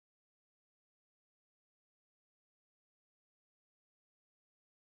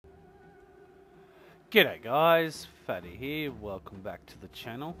G'day guys, Fatty here, welcome back to the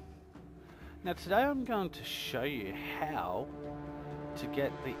channel. Now today I'm going to show you how to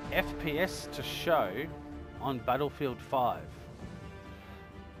get the FPS to show on Battlefield 5.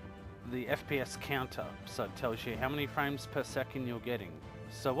 The FPS counter, so it tells you how many frames per second you're getting.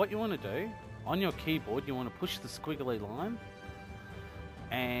 So what you want to do, on your keyboard you want to push the squiggly line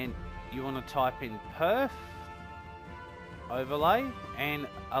and you want to type in perf overlay and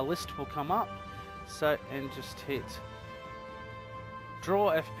a list will come up. So, and just hit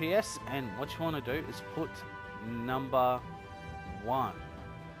draw FPS, and what you want to do is put number 1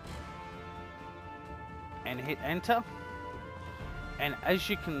 and hit enter. And as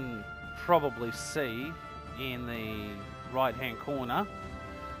you can probably see in the right hand corner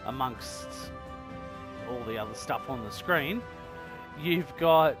amongst all the other stuff on the screen, you've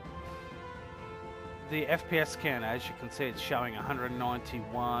got the FPS counter. As you can see, it's showing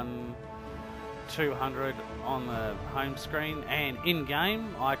 191, 200 on the home screen, and in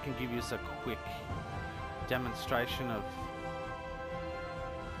game I can give you a quick demonstration of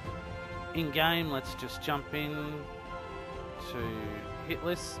in game. Let's just jump in to hit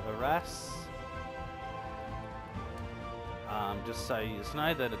list Arras, just so you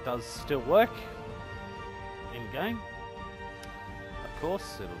know that it does still work in game. Of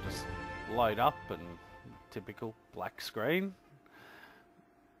course it'll just load up and typical black screen,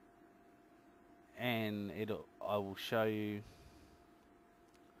 and I will show you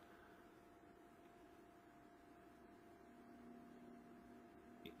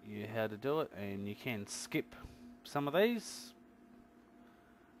how to do it, and you can skip some of these.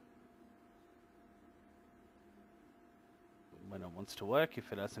 When it wants to work,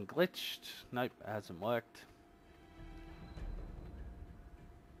 if it hasn't glitched. Nope, it hasn't worked.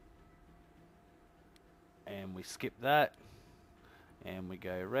 And we skip that. And we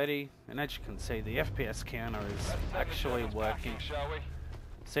go ready, and as you can see, the FPS counter is actually working.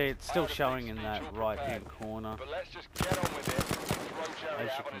 See, it's still showing in that right hand corner. As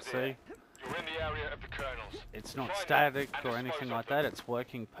you can see, it's not static or anything like that, it's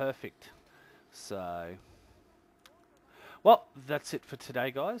working perfect. So, well, that's it for today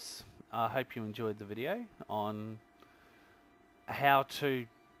guys. I hope you enjoyed the video on how to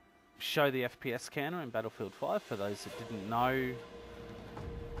show the FPS counter in Battlefield 5 for those that didn't know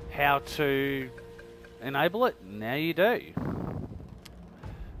how to enable it. Now you do.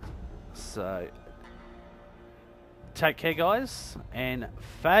 So take care guys, and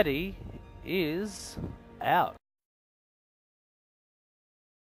Fatty is out.